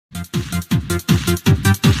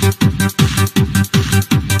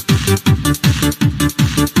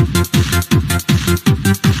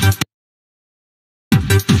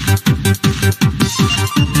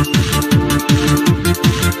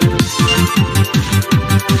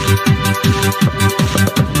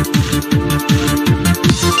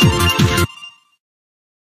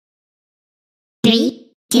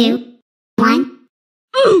Three, two, one.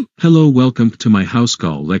 Hello, welcome to my house.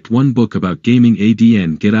 Collect one book about gaming.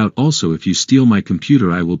 ADN get out. Also, if you steal my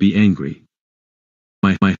computer I will be angry.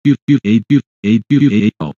 My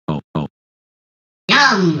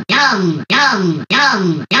Yum, yum, yum,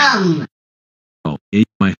 yum, yum.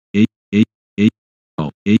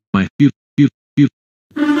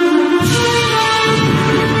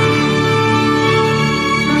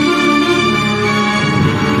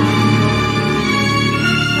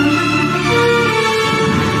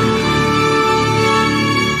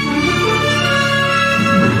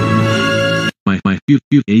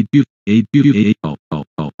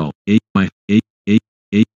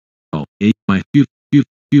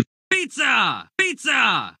 Pizza!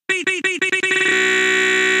 Pizza!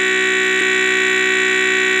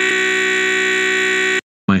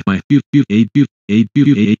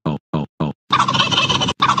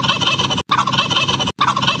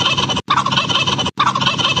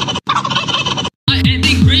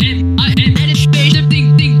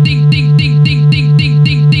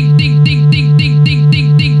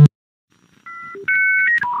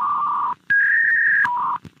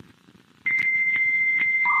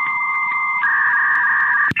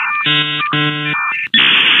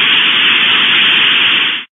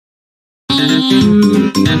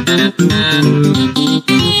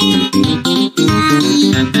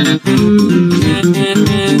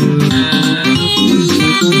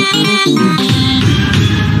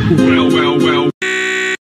 Well.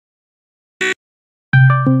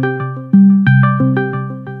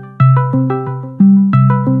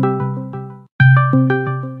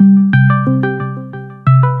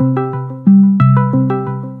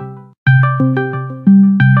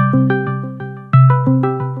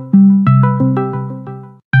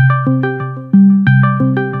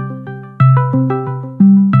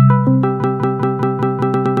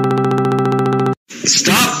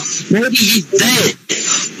 Stop! Maybe he's dead!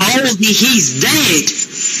 Holy, he's dead!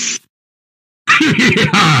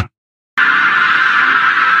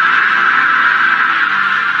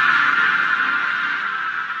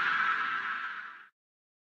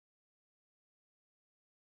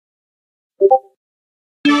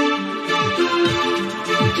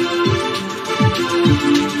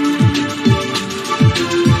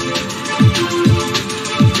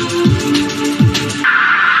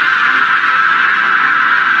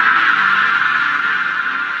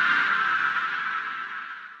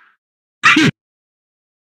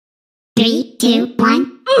 Three, two,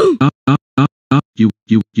 one.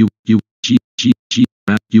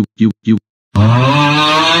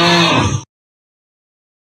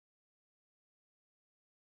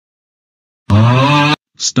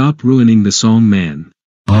 Stop ruining the song, man.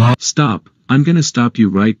 Stop, I'm gonna stop you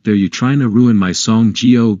right there. You trying to ruin my song.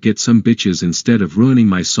 Go get some bitches instead of ruining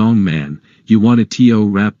my song, man. You want a TO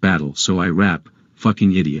rap battle, so I rap,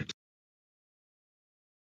 fucking idiot.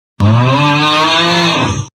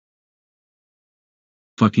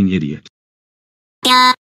 Fucking idiot.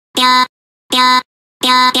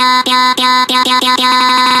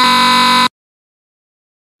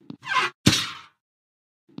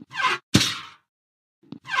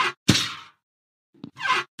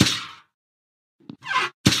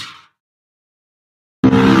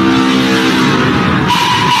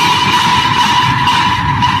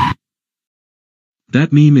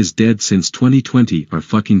 That meme is dead since 2020. Are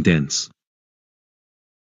fucking dense.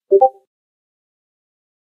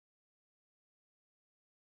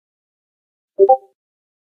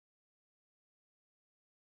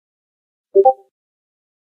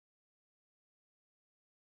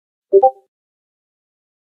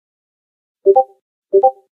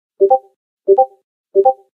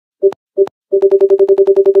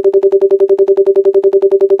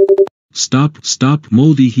 Stop,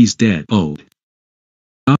 Moldy, he's dead. Oh.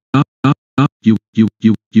 You,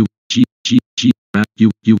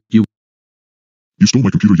 You stole my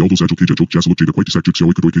computer, Yaldos, Agile, Kj, Joke, Jassel, Jada, Quite, Sack, Jig,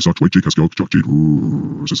 Kadoy, K, Sock, White, Jake, Haskell, Jock, Jade,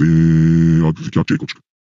 Jake, Coach.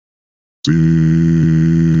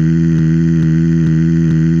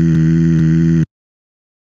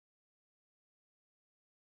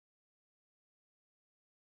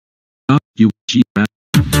 You,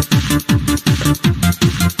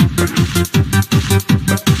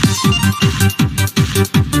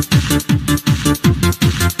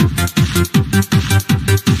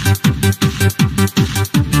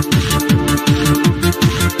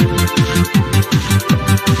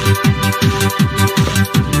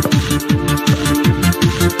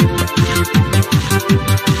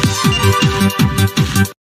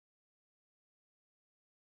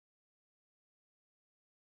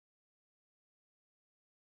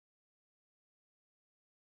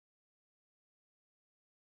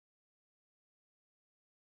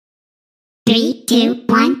 3, 2,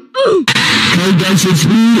 1. Hey guys, it's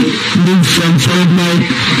me, Noob from Friday Night.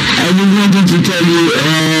 I just wanted to tell you,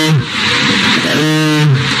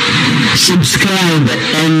 subscribe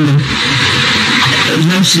and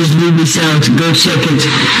let's just leave this out. Go check it.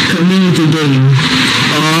 Community game.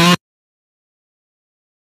 Oh.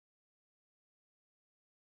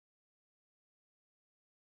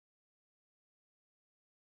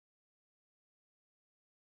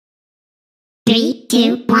 3,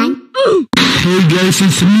 2, 1. Hey guys,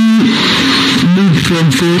 it's me, Noob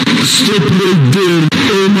from Friday. Stop right there.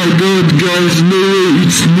 Oh my god, guys, no way,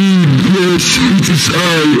 it's me. Yes, it is I.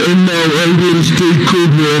 And now I will take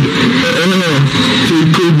over.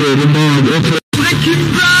 Take over, man. Freaking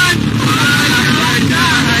run!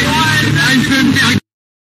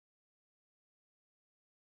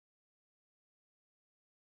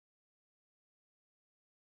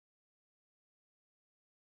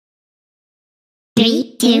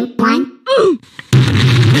 Three, two, one.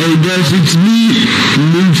 Hey guys, it's me,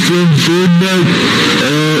 Noob from Friday Night.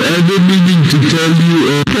 I've been meaning to tell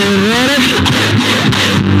you,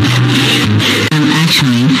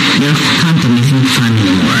 actually, your content isn't fun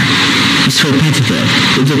anymore. It's repetitive.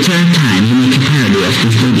 It's the third time you make a parody of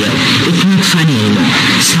this video. It's not funny anymore.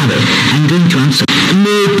 Sorry, I'm going to answer.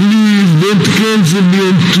 No, please, don't cancel me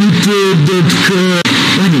on Twitter.com.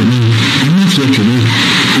 What do you mean? I'm not here to do that.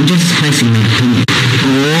 I'm just expressing my opinion.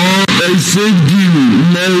 Oh, I said you.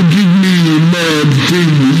 Now give me a mad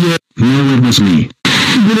thing. Yeah. No, it was me.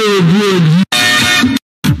 Bro.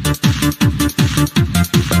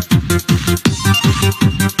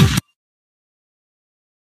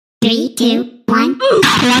 3, 2, 1.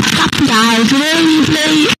 What's up, guys? Ready to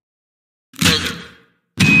play?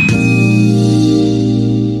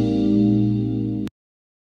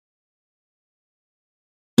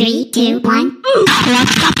 Three, two, one.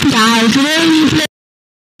 What's up, guys? Ready to play?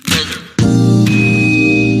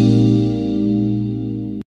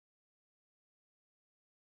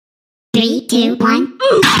 3, 2, 1.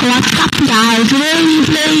 What's up, guys? Ready to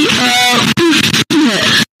play?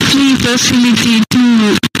 Free facility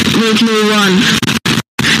 2, Gateway 1.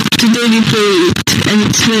 Today we play it, and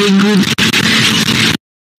it's very good.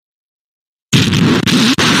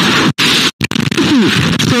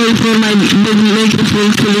 Sorry for my bad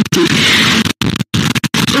microphone quality.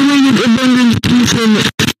 Oh my god, abandoned person.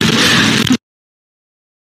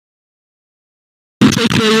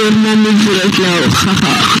 Take care of your moments right now,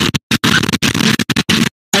 haha.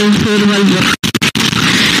 I'm for Malver.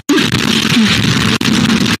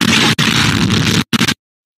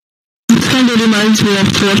 It kind of reminds me of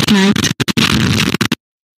Fortnite.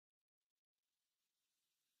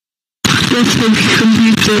 Let's make a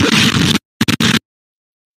computer.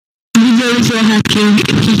 Videos are hacking,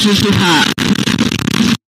 hihihiha.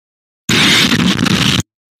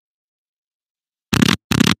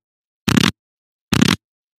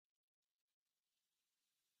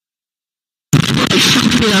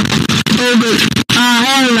 Yeah. Oh good.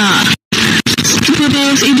 Hell nah. Stupid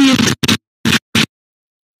ass idiot.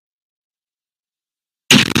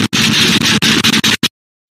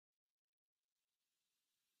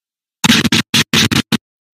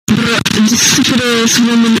 Bro, this stupid ass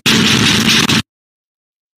woman.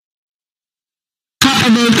 How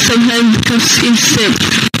about some handcuffs instead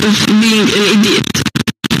of being an idiot?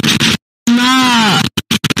 Nah.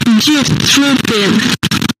 Just tripping.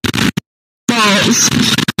 Balls.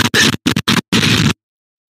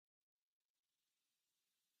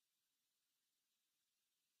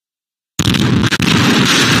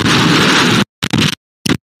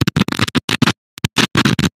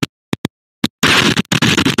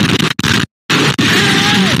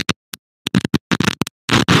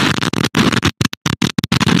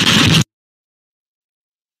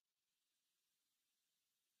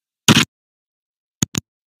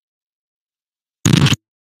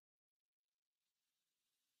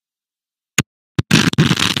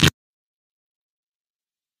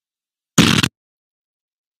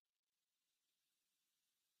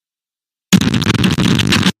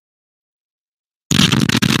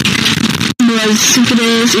 Stupid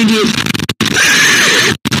ass idiot.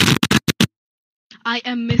 I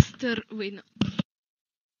am Mr. Win.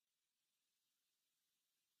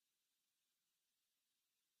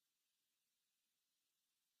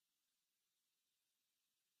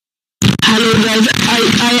 Hello guys,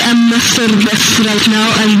 I am Mr. Best right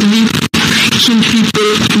now and we kill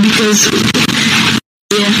people because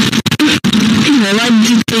yeah. Why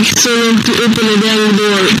did it take so long to open a damn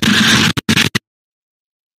door?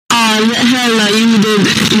 Hell are you dead,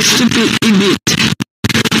 you stupid idiot.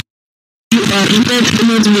 You are dead,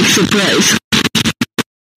 not a big surprise.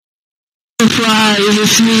 Fries,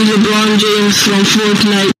 it's me, LeBron James from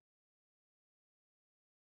Fortnite.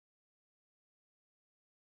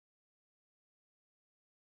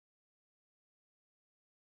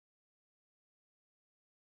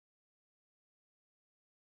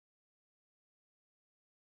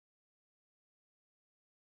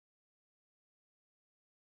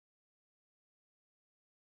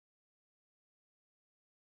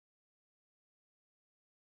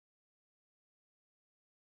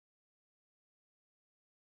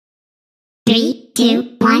 Three,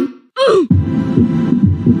 two, one.